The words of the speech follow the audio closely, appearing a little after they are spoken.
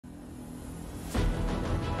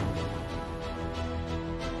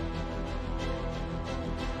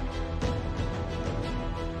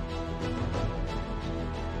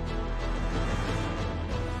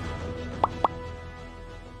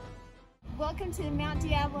Welcome to the Mount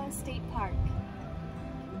Diablo State Park.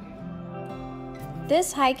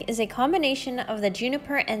 This hike is a combination of the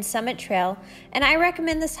Juniper and Summit Trail, and I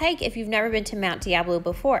recommend this hike if you've never been to Mount Diablo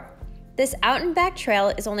before. This out and back trail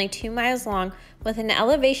is only 2 miles long with an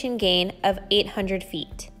elevation gain of 800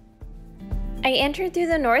 feet. I entered through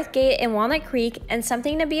the north gate in Walnut Creek, and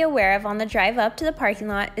something to be aware of on the drive up to the parking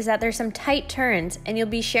lot is that there's some tight turns and you'll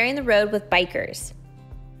be sharing the road with bikers.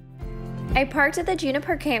 I parked at the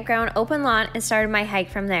Juniper Campground open lot and started my hike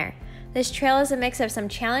from there. This trail is a mix of some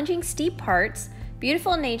challenging steep parts,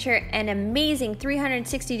 beautiful nature, and amazing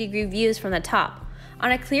 360-degree views from the top.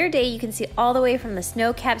 On a clear day, you can see all the way from the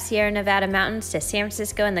snow-capped Sierra Nevada mountains to San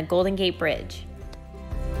Francisco and the Golden Gate Bridge.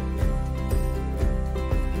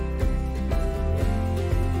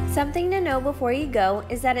 Something to know before you go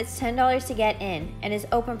is that it's $10 to get in and is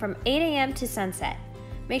open from 8 a.m. to sunset.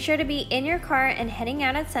 Make sure to be in your car and heading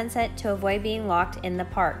out at sunset to avoid being locked in the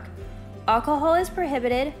park. Alcohol is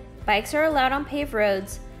prohibited, bikes are allowed on paved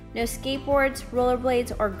roads, no skateboards,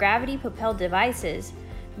 rollerblades, or gravity-propelled devices.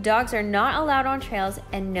 Dogs are not allowed on trails,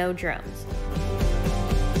 and no drones.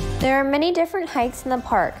 There are many different hikes in the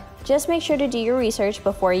park. Just make sure to do your research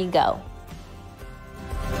before you go.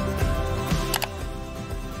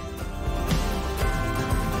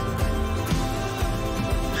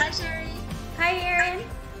 Hi, Sherri. Hi, Erin.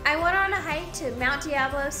 I went on a hike to Mount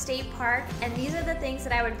Diablo State Park, and these are the things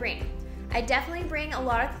that I would bring. I definitely bring a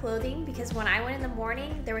lot of clothing because when I went in the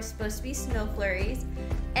morning, there was supposed to be snow flurries.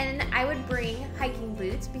 And I would bring hiking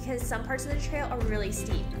boots because some parts of the trail are really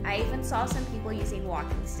steep. I even saw some people using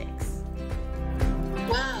walking sticks.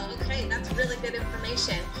 Wow, okay, that's really good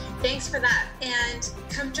information. Thanks for that. And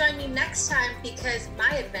come join me next time because my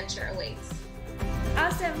adventure awaits.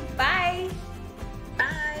 Awesome, bye.